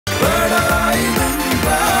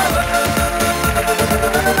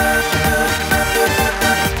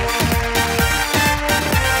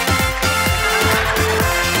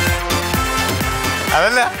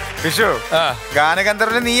വിഷു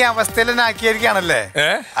ഗാനഗന്ധർവനെ നീ അവസ്ഥയിൽ തന്നെ ആക്കിയായിരിക്കാണല്ലേ?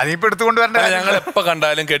 അതിപ്പോ എടുത്തുകൊണ്ട് വരണ്ട. ഞങ്ങൾ എപ്പോ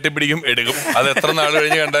കണ്ടാലും കെട്ടിപ്പിടിക്കും, എടുക്കും. അത് എത്ര നാൾ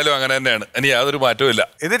കഴിഞ്ഞ് കണ്ടാലും അങ്ങനെ തന്നെയാണ്. ഇനി യാതൊരു മാറ്റവും ഇല്ല.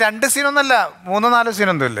 ഇത് 2 സീനൊന്നല്ല, 3-4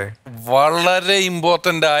 സീനൊന്നും ഇല്ലേ? വളരെ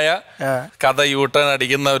ഇമ്പോർട്ടന്റ് ആയ കഥ യൂട്ടേൺ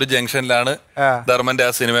അടിക്കുന്ന ഒരു ജംഗ്ഷനിലാണ് ധർമ്മന്റെ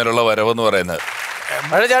ആ സിനിമയിലുള്ള വരവെന്ന് പറയുന്നത്.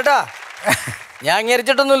 ചേട്ടാ ഞാൻ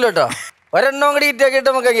അംഗീകരിച്ചിട്ടൊന്നുമില്ല കേട്ടോ. ഒരെണ്ണം കൂടി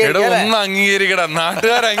ഒന്ന് അംഗീകരിക്കടാ,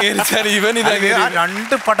 നാട്ടുകാർ അംഗീകരിച്ചാൽ ഇവൻ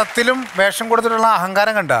 2 പടത്തിലും വേഷം കൊടുത്തിട്ടുള്ള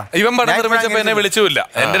അഹങ്കാരം കണ്ട. ഇവൻ പടം നിർമ്മിച്ചപ്പോ എന്നെ വിളിച്ചില്ല.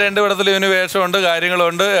 എന്റെ 2 പടത്തിലും ഇവന് വേഷമുണ്ട്,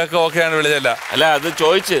 കാര്യങ്ങളുണ്ട്, ഒക്കെ ഓക്കെയാണ്, വിളിച്ചല്ല. അല്ല അത്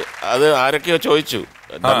ചോദിച്ചു, അത് ആരൊക്കെയോ ചോദിച്ചു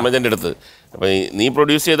ധർമ്മജന്റെ അടുത്ത്. അപ്പൊ നീ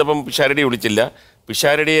പ്രൊഡ്യൂസ് ചെയ്തപ്പം പിഷാരടി വിളിച്ചില്ല.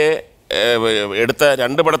 പിഷാരടിയെ എടുത്ത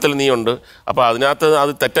 2 പടത്തിൽ നീ ഉണ്ട്, അപ്പൊ അതിനകത്ത്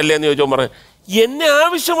അത് തെറ്റല്ലേ എന്ന് ചോദിച്ചോ. പറഞ്ഞു എന്നെ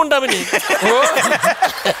ആവശ്യമുണ്ട് അവന്,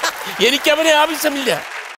 എനിക്കവനെ ആവശ്യമില്ല.